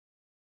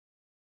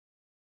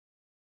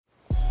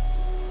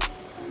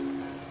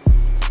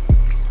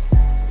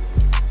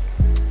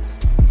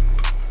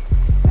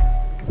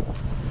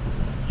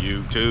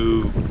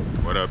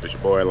YouTube. What up? It's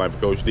your boy Life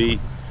Coach D.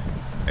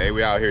 Hey,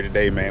 we out here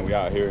today, man. We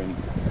out here in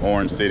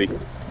Orange City.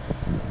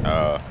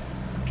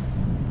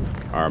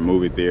 Our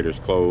movie theater's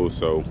closed,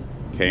 so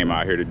came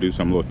out here to do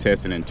some little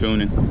testing and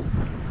tuning.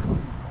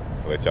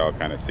 Let y'all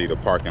kind of see the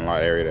parking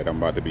lot area that I'm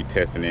about to be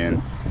testing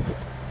in.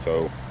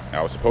 So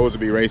I was supposed to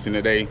be racing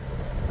today.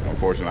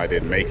 Unfortunately, I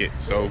didn't make it.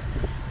 So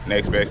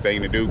next best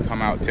thing to do,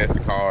 come out, test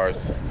the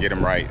cars, get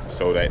them right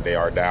so that they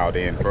are dialed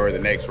in for the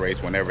next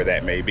race, whenever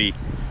that may be.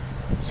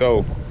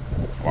 So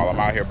while I'm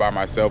out here by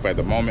myself at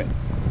the moment,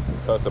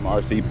 Custom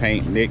RC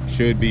Paint Nick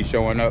should be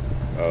showing up.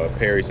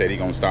 Perry said he's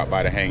gonna stop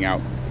by to hang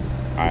out.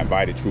 I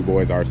invited True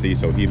Boys RC,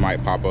 so he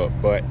might pop up.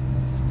 But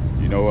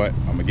you know what?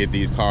 I'm gonna get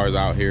these cars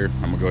out here.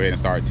 I'm gonna go ahead and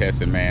start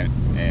testing, man,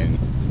 and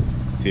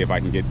see if I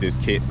can get this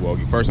kit. Well,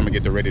 first I'm gonna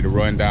get the Ready to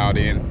Run dialed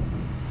in,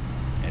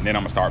 and then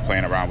I'm gonna start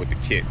playing around with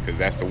the kit, because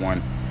that's the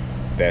one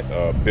that's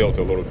built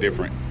a little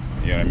different,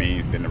 you know what I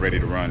mean, than the Ready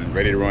to Run.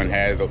 Ready to Run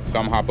has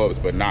some hop-ups,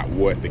 but not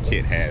what the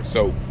kit has.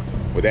 So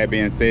with that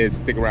being said,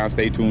 stick around,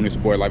 stay tuned. It's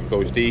your boy Life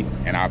Coach D,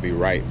 and I'll be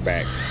right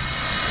back.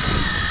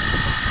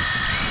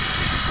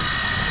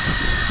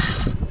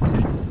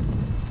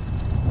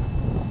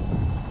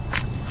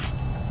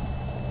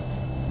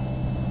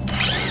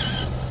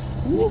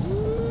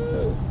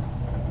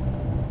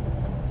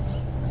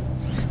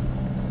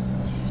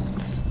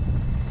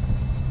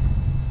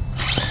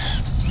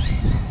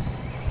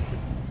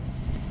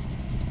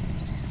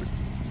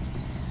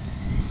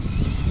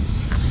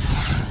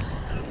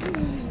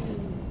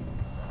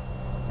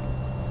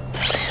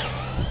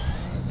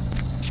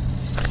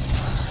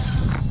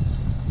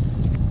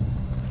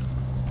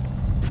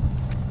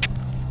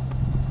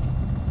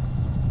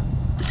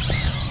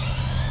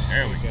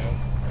 There we go.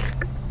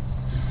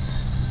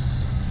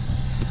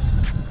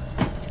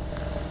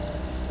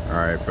 All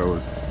right,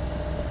 fellas,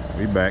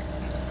 we back.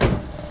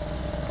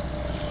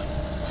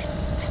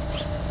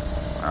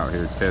 Out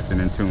here testing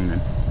and tuning,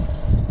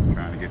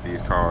 trying to get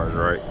these cars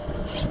right.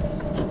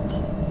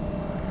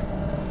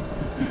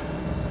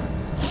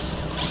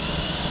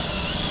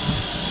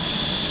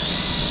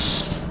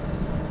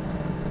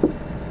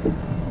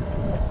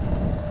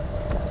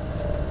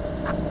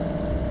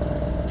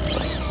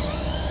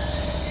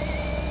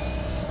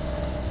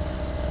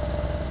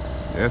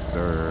 Yes,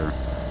 sir.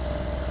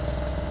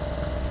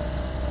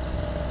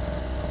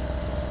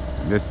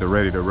 This the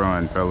Ready to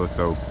Run, fellas.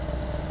 So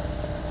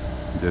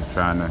just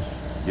trying to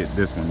get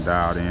this one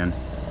dialed in.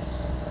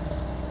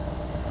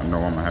 I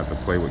know I'm gonna have to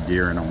play with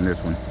gearing on this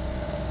one,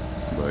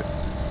 but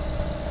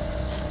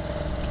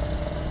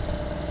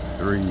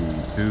 3,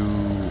 2,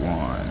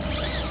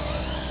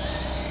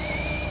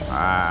 1.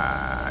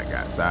 I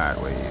got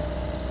sideways.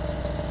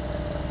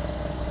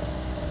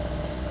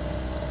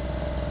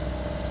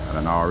 I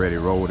done already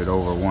rolled it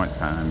over one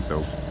time, so,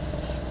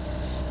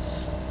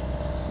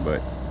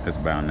 but it's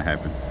bound to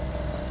happen.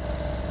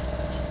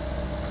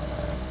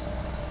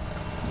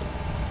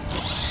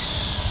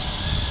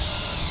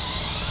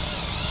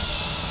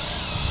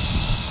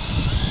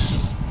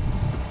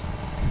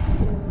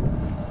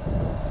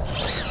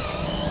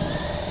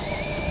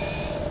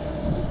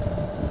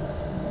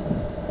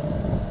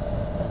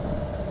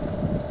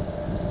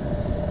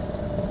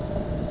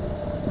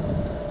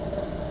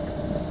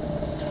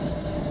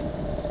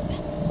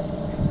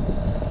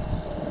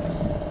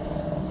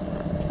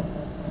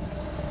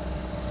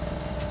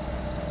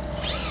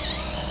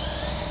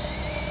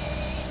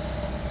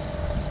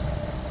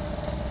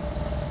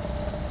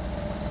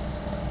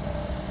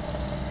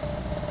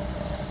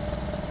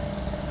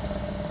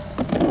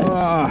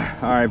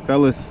 All right,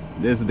 fellas,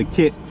 this is the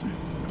kit.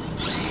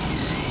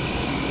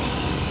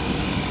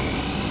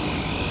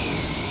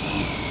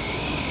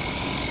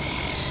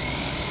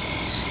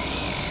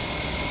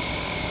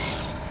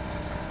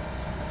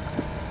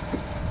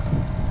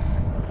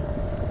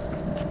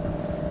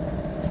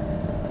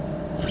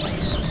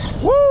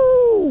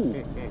 Woo!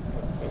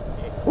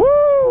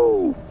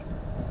 Woo!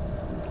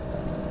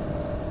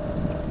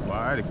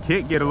 Boy, the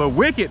kit get a little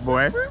wicked,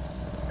 boy.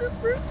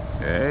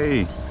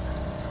 Hey,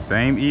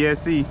 same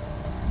ESC.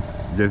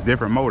 Just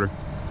different motor.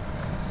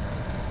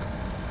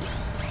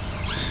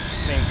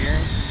 Same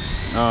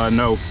gearing?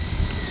 No.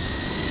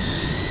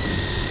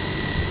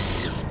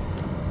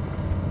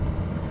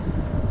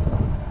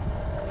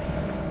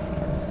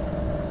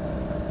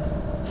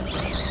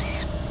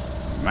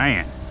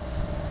 Man.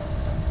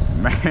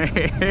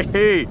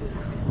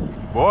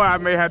 Boy, I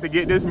may have to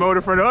get this motor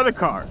for the other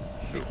car.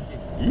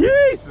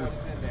 Jesus.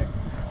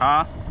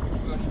 Huh?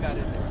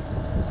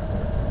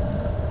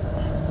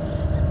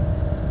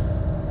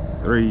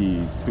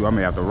 Three, 2, I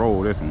may have to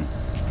roll this one.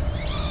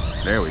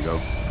 There we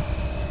go.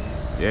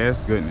 Yes,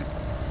 goodness.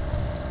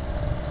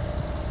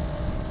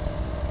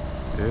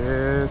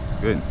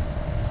 Yes,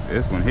 goodness.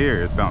 This one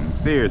here is something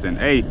serious. And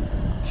hey,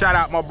 shout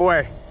out my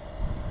boy,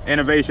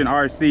 Innovation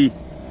RC,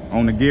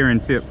 on the gearing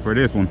tip for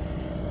this one.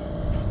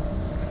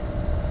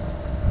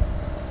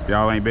 If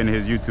y'all ain't been to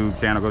his YouTube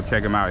channel, go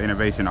check him out,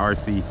 Innovation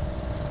RC.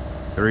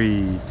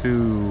 3,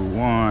 2,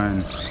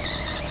 1.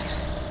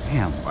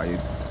 Damn, boy.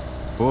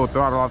 Full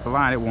throttle off the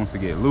line, it wants to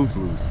get loose.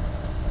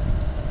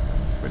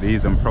 But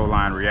these them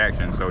Proline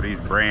reactions, so these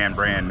brand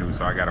new,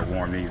 so I gotta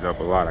warm these up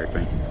a lot, I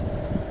think.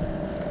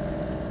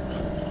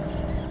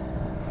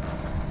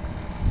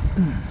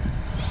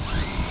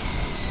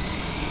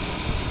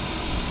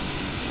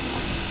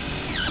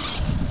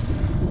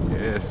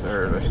 Yes,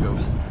 sir. Let's go.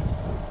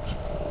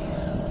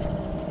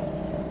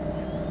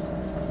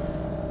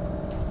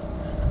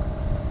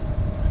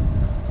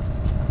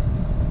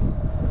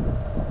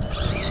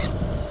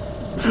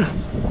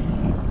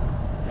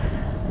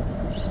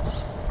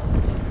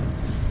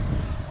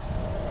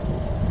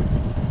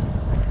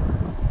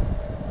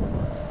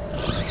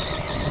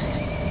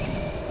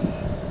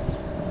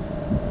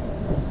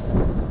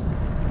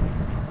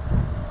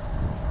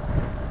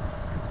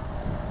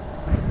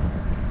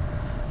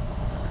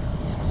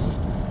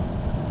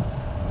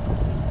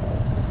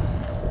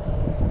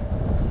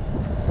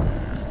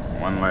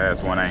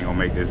 Last one. I ain't gonna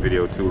make this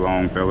video too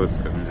long, fellas,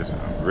 because I'm just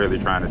really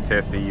trying to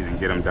test these and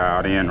get them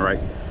dialed in right.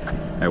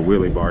 That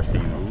wheelie bar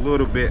seems a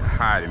little bit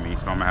high to me,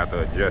 so I'm gonna have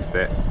to adjust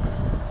that.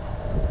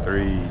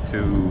 3,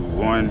 2,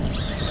 1.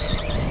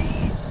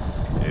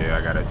 Yeah,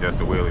 I gotta adjust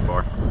the wheelie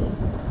bar.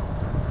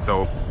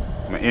 So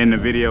I'm gonna end the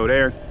video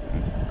there.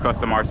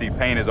 Custom RC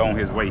paint is on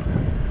his way.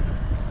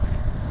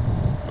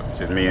 It's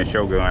just me and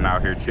Shogun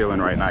out here chilling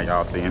right now.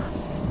 Y'all seeing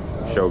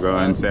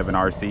Shogun 7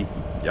 RC.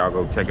 Y'all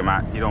go check him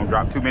out. He don't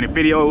drop too many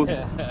videos.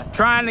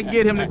 Trying to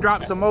get him to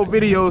drop some more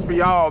videos for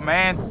y'all,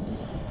 man.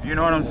 You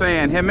know what I'm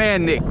saying? Him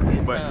and Nick.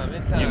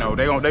 But you know,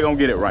 they gonna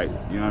get it right.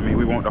 You know what I mean?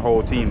 We want the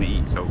whole team to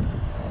eat. So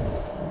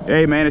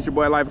hey man, it's your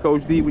boy Life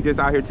Coach D. We just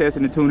out here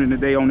testing and tuning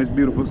today on this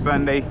beautiful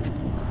Sunday.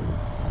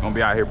 Gonna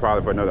be out here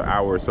probably for another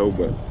hour or so,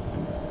 but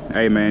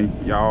hey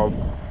man, y'all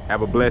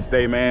have a blessed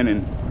day, man,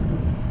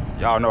 and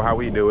y'all know how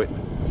we do it.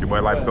 It's your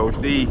boy Life Coach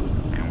D,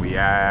 and we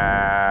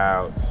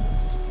out.